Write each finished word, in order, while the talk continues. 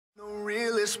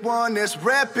this one is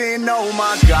reppin', oh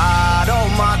my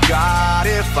god,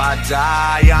 if I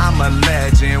die, I'm a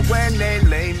legend when they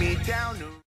lay me down.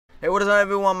 Hey, what is up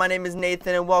everyone, my name is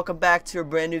Nathan and welcome back to a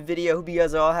brand new video. Hope you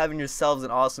guys are all having yourselves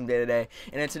an awesome day today.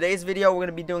 And in today's video, we're going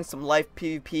to be doing some life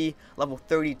PvP level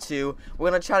 32. We're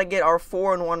going to try to get our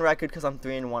 4-1 record because I'm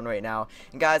 3-1 right now.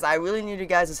 And guys, I really need you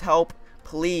guys' help.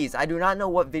 Please, I do not know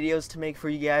what videos to make for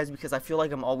you guys because I feel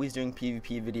like I'm always doing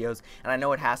PvP videos and I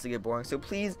know it has to get boring. So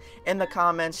please, in the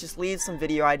comments, just leave some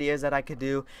video ideas that I could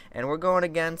do. And we're going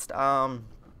against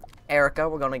Erica.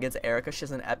 We're going against Erica. She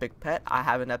has an epic pet. I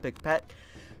have an epic pet.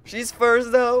 She's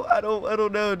first though. I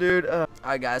don't know, dude.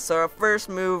 Alright guys, so our first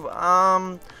move,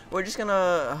 we're just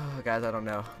gonna, guys, I don't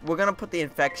know. We're gonna put the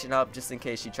infection up just in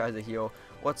case she tries to heal.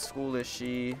 What school is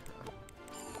she?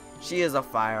 She is a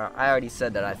fire. I already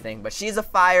said that, I think, but she's a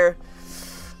fire.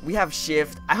 We have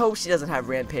shift. I hope she doesn't have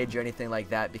rampage or anything like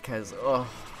that because,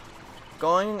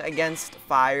 going against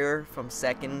fire from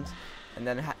second and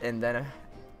them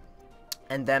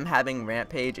having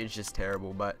rampage is just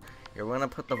terrible. But here, we're gonna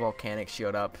put the volcanic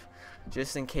shield up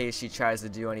just in case she tries to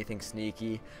do anything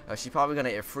sneaky. She's probably gonna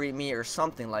ifrit me or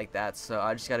something like that. So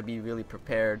I just gotta be really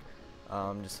prepared.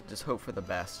 Just hope for the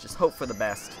best. Just hope for the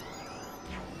best.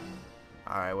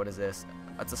 Alright, what is this?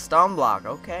 It's a stun block.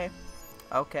 Okay.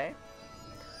 Okay.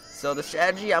 So the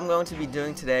strategy I'm going to be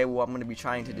doing today, what I'm going to be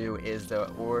trying to do is the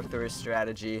Orthurus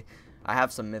strategy. I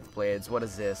have some myth blades. What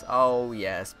is this? Oh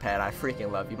yes, pet. I freaking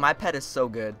love you. My pet is so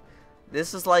good.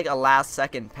 This is like a last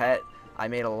second pet I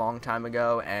made a long time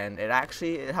ago and it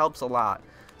helps a lot.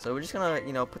 So we're just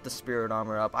gonna, put the spirit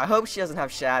armor up. I hope she doesn't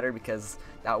have shatter because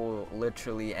that will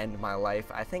literally end my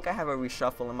life. I think I have a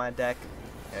reshuffle in my deck.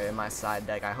 In my side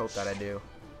deck, I hope that I do.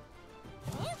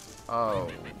 Oh,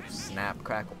 snap,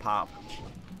 crackle, pop.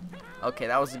 Okay,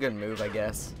 that was a good move, I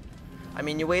guess. I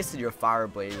mean, you wasted your fire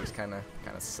blade, which kind of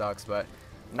sucks, but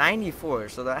 94,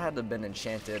 so that had to have been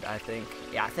enchanted, I think.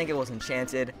 Yeah, I think it was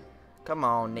enchanted. Come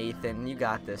on, Nathan, you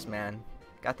got this, man.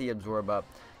 Got the absorb up.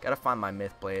 Gotta find my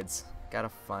myth blades. Gotta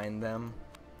find them.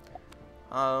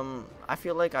 I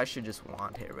feel like I should just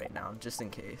wand hit right now, just in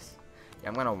case. Yeah,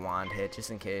 I'm gonna wand hit,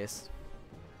 just in case.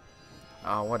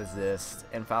 Oh, what is this?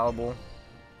 Infallible?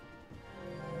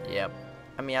 Yep.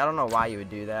 I mean, I don't know why you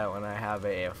would do that when I have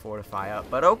a fortify up.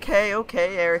 But okay,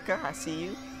 Erica. I see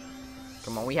you.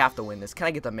 Come on, we have to win this. Can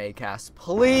I get the May cast?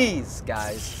 Please,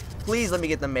 guys. Please let me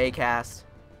get the May cast.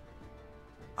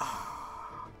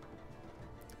 Oh.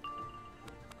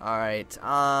 Alright,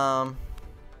 guys,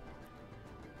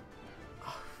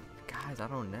 I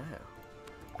don't know.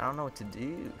 I don't know what to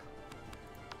do.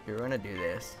 We're gonna do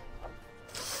this.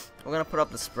 We're gonna put up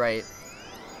the Sprite.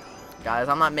 Guys,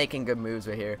 I'm not making good moves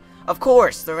right here. Of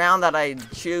course, the round that I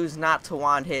choose not to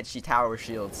wand hit, she tower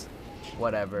shields.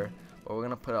 Whatever. But we're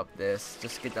gonna put up this.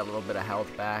 Just get that little bit of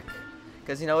health back.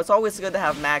 Because, it's always good to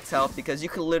have max health because you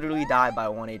can literally die by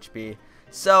 1 HP.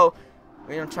 So,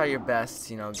 we're gonna try your best,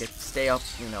 stay up,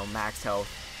 max health.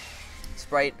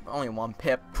 Sprite, only 1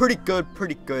 pip. Pretty good,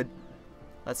 pretty good.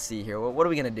 Let's see here. What are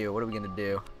we gonna do? What are we gonna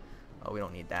do? Oh, we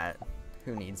don't need that.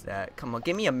 Who needs that? Come on,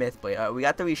 give me a myth blade. We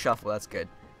got the reshuffle. That's good.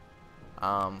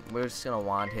 We're just gonna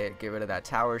wand hit. Get rid of that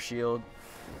tower shield.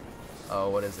 Oh,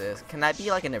 what is this? Can that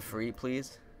be like an ifrit,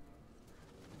 please?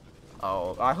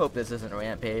 Oh, I hope this isn't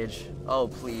rampage. Oh,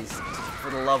 please,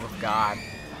 for the love of God,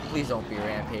 please don't be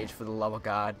rampage. For the love of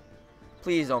God,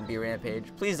 please don't be rampage.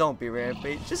 Please don't be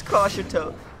rampage. Just cross your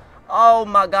toe. Oh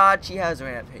my God, she has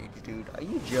rampage, dude. Are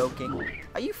you joking?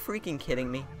 Are you freaking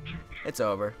kidding me? It's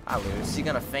over. I lose. She's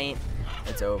gonna faint.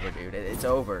 It's over, dude. It's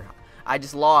over. I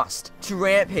just lost to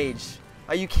rampage.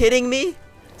 Are you kidding me?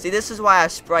 See, this is why I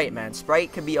Sprite, man.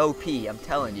 Sprite can be OP. I'm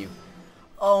telling you.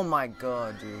 Oh my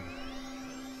God, dude.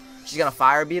 She's gonna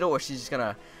fire beetle, or she's just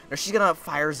gonna. No, she's gonna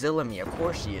fire Zilla me. Of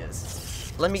course she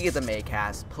is. Let me get the May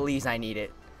cast, please. I need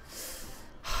it.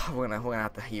 We're gonna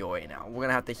have to heal right now. We're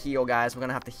gonna have to heal, guys. We're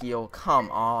gonna have to heal. Come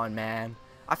on, man.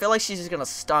 I feel like she's just gonna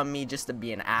stun me just to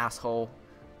be an asshole.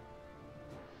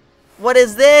 What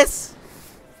is this?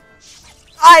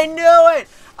 I knew it!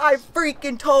 I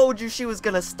freaking told you she was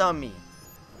gonna stun me.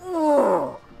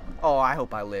 Oh, I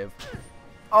hope I live.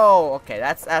 Oh, okay,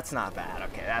 that's not bad.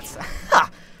 Okay, that's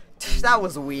that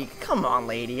was weak. Come on,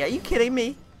 lady. Are you kidding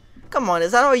me? Come on,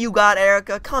 is that all you got,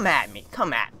 Erica? Come at me.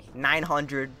 Come at me.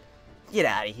 900. Get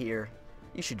out of here.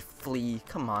 You should flee.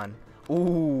 Come on.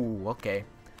 Ooh, okay.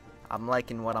 I'm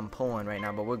liking what I'm pulling right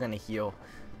now, but we're gonna heal.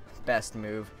 Best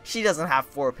move. She doesn't have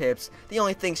 4 pips. The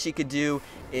only thing she could do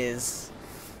is...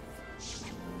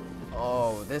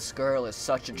 Oh, this girl is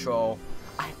such a troll.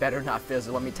 I better not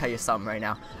fizzle. Let me tell you something right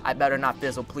now. I better not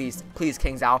fizzle, please. Please,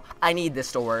 King Zhao. I need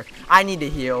this to work. I need to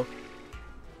heal.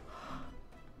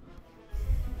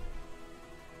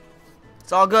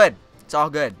 It's all good. It's all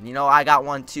good. You know, I got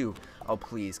one too. Oh,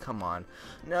 please, come on.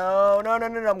 No, no, no,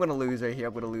 no, no. I'm gonna lose right here.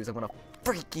 I'm gonna lose. I'm gonna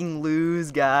freaking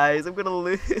lose, guys. I'm gonna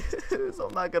lose.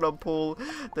 I'm not gonna pull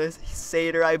the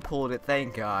satyr. I pulled it.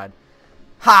 Thank God.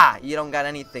 Ha! You don't got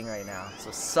anything right now,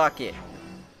 so suck it.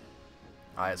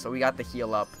 Alright, so we got the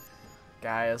heal up.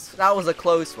 Guys, that was a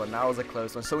close one. That was a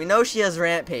close one. So we know she has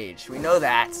Rampage. We know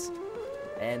that.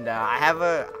 And I have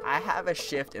a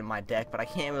shift in my deck, but I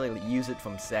can't really use it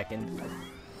from second.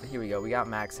 But here we go. We got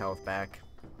max health back.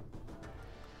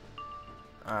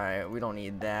 Alright, we don't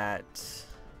need that.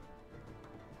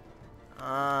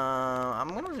 I'm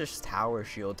gonna just tower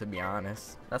shield, to be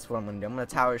honest. That's what I'm gonna do. I'm gonna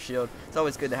tower shield. It's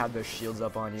always good to have those shields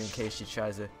up on you in case she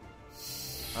tries to.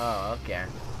 Oh, okay.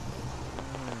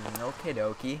 Okie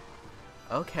dokie.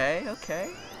 Okay,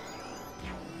 okay.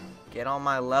 Get on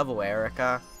my level,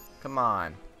 Erica. Come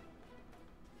on.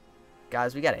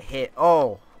 Guys, we got a hit.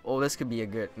 Oh, this could be a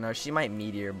good. No, she might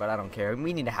meteor, but I don't care.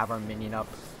 We need to have our minion up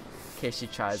in case she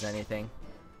tries anything.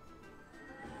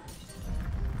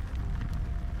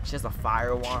 She has a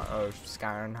fire wand. Oh,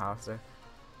 Skyrim Hauser.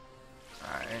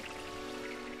 Alright.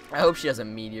 I hope she has a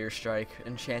meteor strike.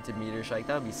 Enchanted meteor strike.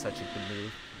 That would be such a good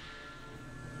move.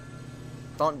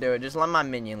 Don't do it. Just let my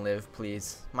minion live,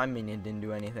 please. My minion didn't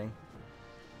do anything.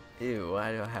 Ew,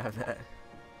 why do I have that?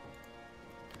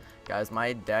 Guys,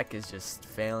 my deck is just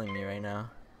failing me right now.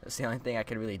 That's the only thing I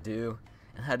could really do.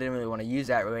 And I didn't really want to use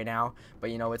that right now. But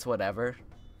you know, it's whatever.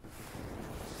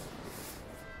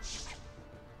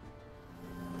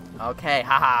 Okay,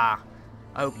 haha.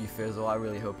 I hope you fizzle. I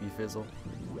really hope you fizzle.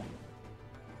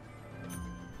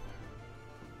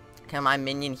 Can my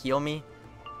minion heal me?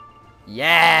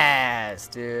 Yes,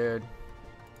 dude.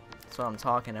 That's what I'm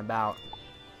talking about.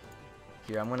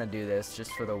 Here, I'm gonna do this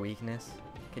just for the weakness.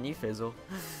 Can you fizzle?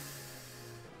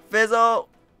 Fizzle!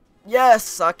 Yes,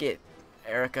 suck it.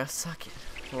 Erica, suck it.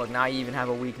 Look, now you even have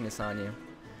a weakness on you.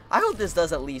 I hope this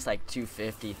does at least like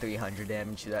 250, 300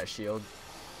 damage to that shield.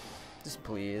 Just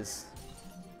please.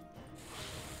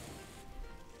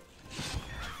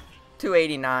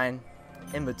 289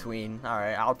 in between.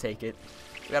 Alright, I'll take it.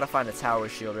 We gotta find a tower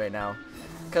shield right now.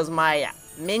 Because my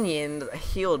minion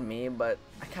healed me, but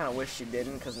I kind of wish she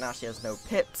didn't because now she has no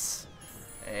pips.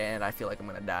 And I feel like I'm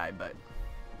gonna die, but.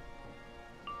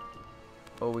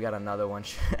 Oh, we got another one.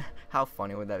 How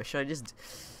funny would that be? Should I just.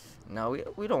 No,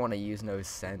 we don't want to use no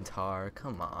centaur.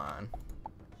 Come on.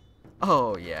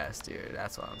 Oh, yes, dude.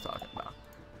 That's what I'm talking about.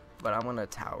 But I'm gonna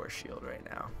tower shield right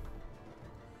now.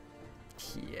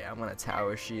 Yeah, I'm gonna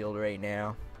tower shield right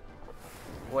now.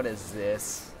 What is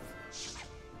this?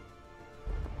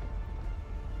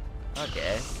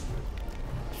 Okay.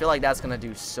 I feel like that's gonna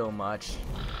do so much.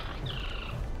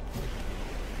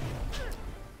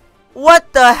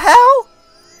 What the hell?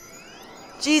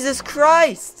 Jesus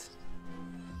Christ!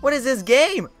 What is this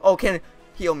game? Oh, can it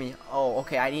heal me? Oh,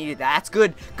 okay, I needed that. That's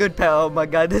good. Good, pal. Oh my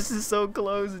god, this is so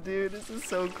close, dude. This is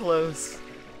so close.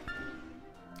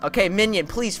 Okay, minion,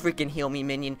 please freaking heal me,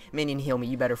 minion. Minion, heal me.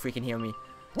 You better freaking heal me.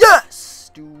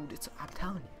 Yes! Dude, I'm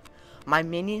telling you. My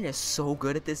minion is so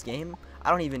good at this game.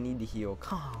 I don't even need to heal.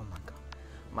 Oh my god.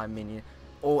 My minion.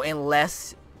 Oh,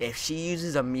 unless if she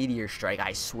uses a meteor strike,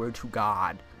 I swear to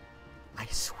God. I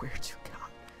swear to God.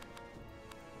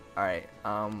 Alright,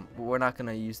 we're not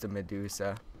gonna use the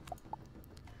Medusa.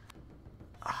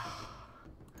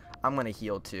 I'm gonna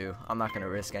heal too. I'm not gonna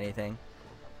risk anything.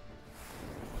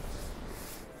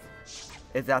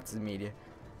 If that's the meteor.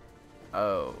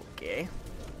 Okay.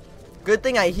 Good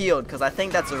thing I healed, because I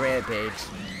think that's a rampage.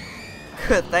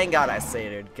 Good, thank God I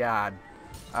satyred. God.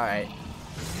 Alright.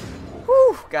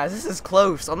 Whew, guys, this is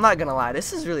close. I'm not gonna lie,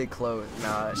 this is really close.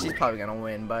 No, she's probably gonna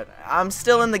win, but I'm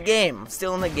still in the game. I'm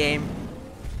still in the game.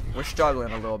 We're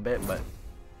struggling a little bit, but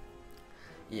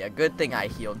yeah, good thing I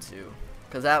healed too.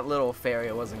 Because that little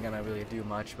fairy wasn't gonna really do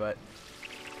much, but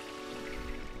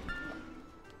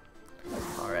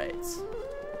alright.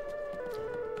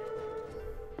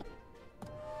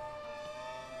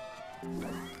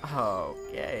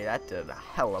 Okay, that did a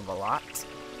hell of a lot.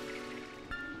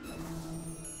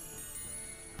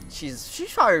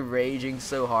 She's probably raging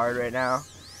so hard right now.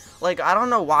 Like, I don't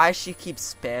know why she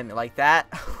keeps spamming like that.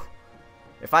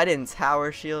 If I didn't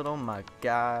tower shield, oh my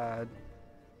god.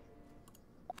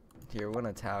 Here, we're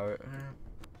gonna tower.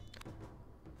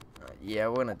 Yeah,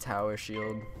 we're gonna tower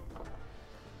shield.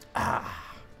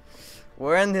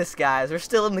 We're in this, guys. We're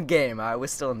still in the game. Alright, we're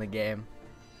still in the game.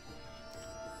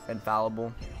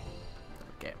 Infallible.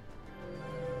 Okay.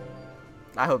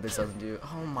 I hope this doesn't do.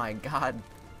 Oh my god.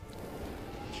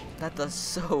 That does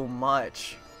so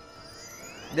much.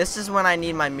 This is when I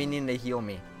need my minion to heal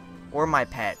me. Or my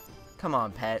pet. Come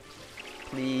on, pet.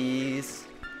 Please.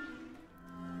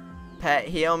 Pet,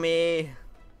 heal me.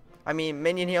 I mean,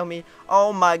 minion, heal me.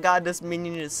 Oh my god, this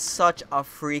minion is such a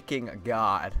freaking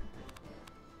god.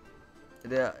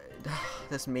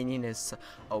 This minion is.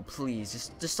 Oh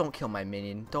please, just don't kill my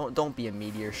minion. Don't be a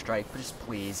meteor strike. But just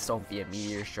please don't be a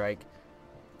meteor strike.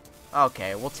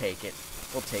 Okay, we'll take it.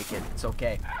 We'll take it. It's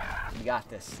okay. We got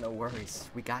this. No worries.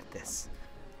 We got this.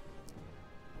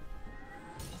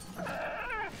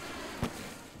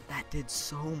 That did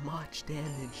so much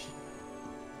damage.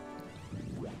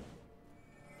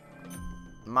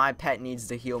 My pet needs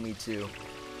to heal me too.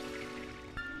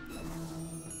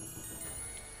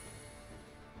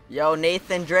 Yo,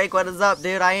 Nathan Drake, what is up,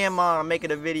 dude? I'm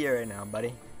making a video right now,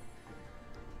 buddy.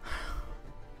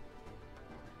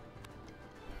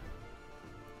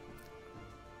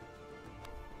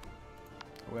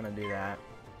 We're gonna do that.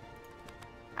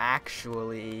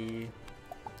 Actually,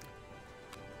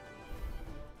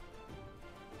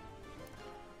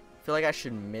 I feel like I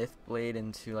should Myth Blade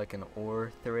into like an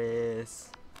Orthrus.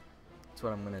 That's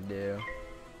what I'm gonna do.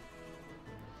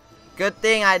 Good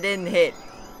thing I didn't hit.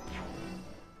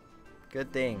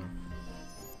 Good thing.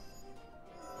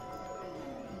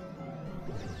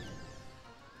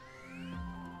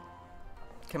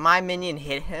 Can my minion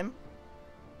hit him?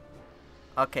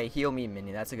 Okay, heal me,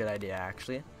 minion. That's a good idea,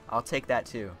 actually. I'll take that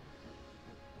too.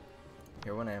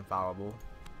 Here, we're gonna infallible.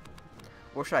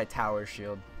 Or should I tower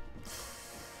shield?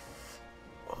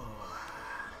 I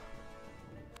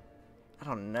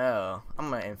don't know. I'm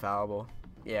gonna infallible.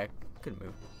 Yeah, good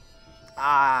move.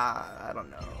 I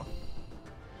don't know.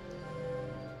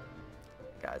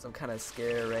 Guys, I'm kind of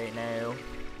scared right now.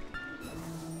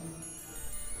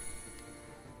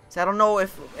 See, I don't know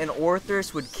if an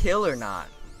Orthrus would kill or not.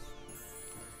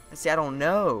 See, I don't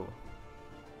know.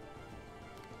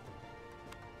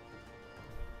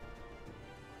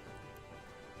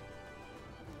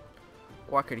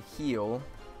 Or I could heal.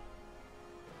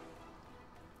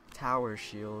 Tower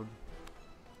shield.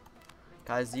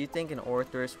 Guys, do you think an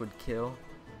Orthrus would kill?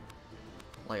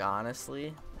 Like,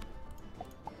 honestly?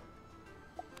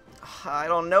 I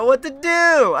don't know what to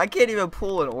do! I can't even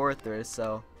pull an Orthrus,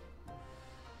 so.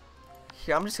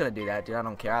 Here, I'm just gonna do that, dude. I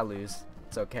don't care. I lose.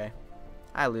 It's okay.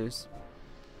 I lose.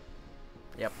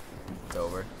 Yep. It's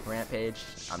over. Rampage.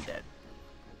 I'm dead.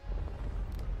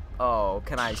 Oh,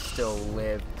 can I still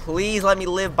live? Please let me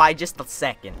live by just a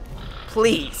second.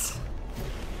 Please.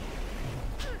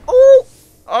 Oh!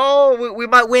 Oh, we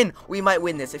might win. We might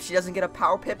win this. If she doesn't get a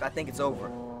power pip, I think it's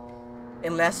over.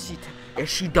 Unless if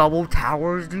she double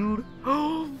towers, dude.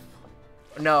 No,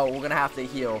 we're gonna have to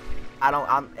heal.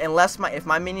 If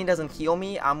my minion doesn't heal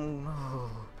me,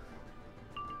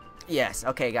 Yes,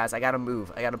 okay guys, I gotta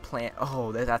move. I gotta plant.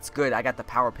 Oh, that's good. I got the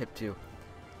power pip too.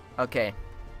 Okay,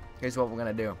 here's what we're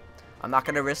gonna do. I'm not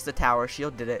gonna risk the tower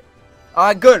shield. Did it?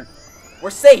 Alright, good.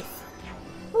 We're safe.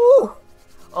 Woo!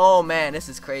 Oh man, this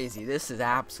is crazy. This is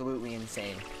absolutely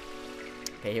insane.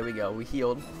 Okay, here we go. We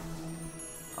healed.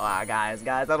 Alright, guys,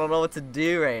 I don't know what to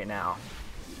do right now.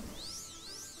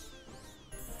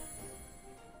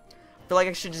 I feel like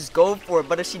I should just go for it,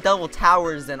 but if she double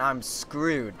towers, then I'm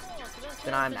screwed.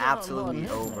 Then I'm absolutely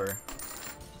over.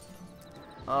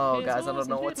 Oh, guys, I don't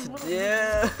know what to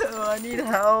do. I need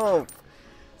help.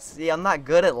 See, I'm not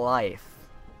good at life.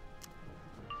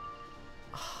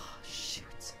 Oh,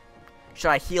 shoot. Should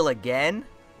I heal again?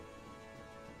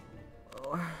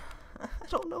 Or I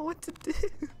don't know what to do.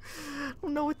 I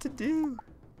don't know what to do.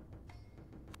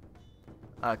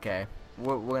 Okay,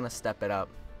 we're gonna step it up.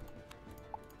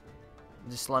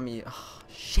 Just let me. Oh,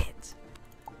 shit.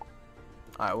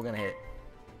 Alright, we're gonna hit.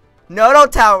 No,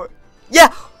 don't tower.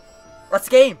 Yeah! Let's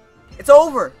game. It's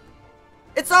over.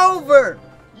 It's over.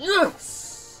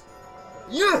 Yes!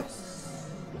 Yes!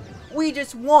 We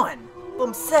just won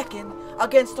from second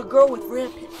against a girl with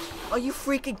Rampage. Are you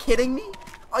freaking kidding me?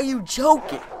 Are you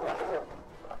joking?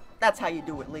 That's how you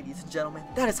do it, ladies and gentlemen.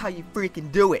 That is how you freaking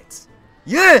do it.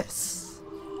 Yes!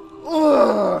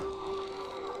 Ugh.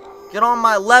 Get on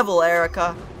my level,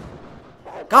 Erica.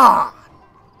 God!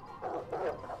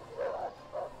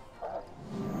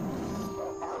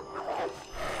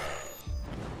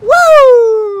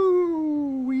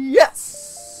 Woo!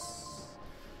 Yes!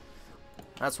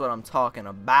 That's what I'm talking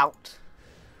about.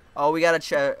 Oh, we gotta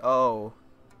check. Oh.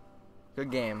 Good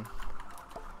game.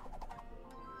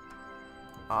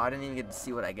 Oh, I didn't even get to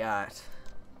see what I got.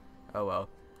 Oh well.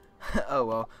 Oh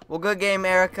well. Well, good game,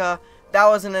 Erica. that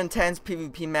was an intense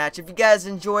PvP match. If you guys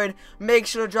enjoyed, make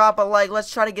sure to drop a like.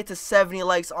 Let's try to get to 70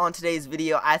 likes on today's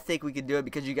video. I think we could do it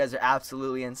because you guys are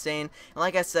absolutely insane. And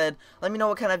like I said, let me know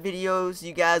what kind of videos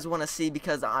you guys want to see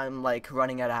because I'm like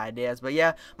running out of ideas. But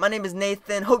yeah, my name is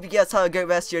Nathan. Hope you guys have a great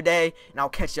rest of your day, and I'll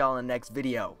catch y'all in the next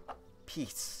video.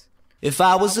 Peace. If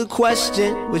I was a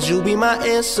question, would you be my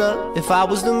answer? If I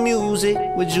was the music,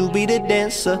 would you be the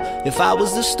dancer? If I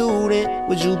was the student,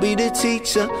 would you be the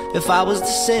teacher? If I was the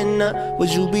sinner,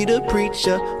 would you be the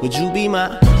preacher? Would you be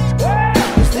my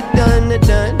It's the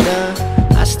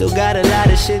done, I still got a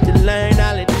lot of shit to learn.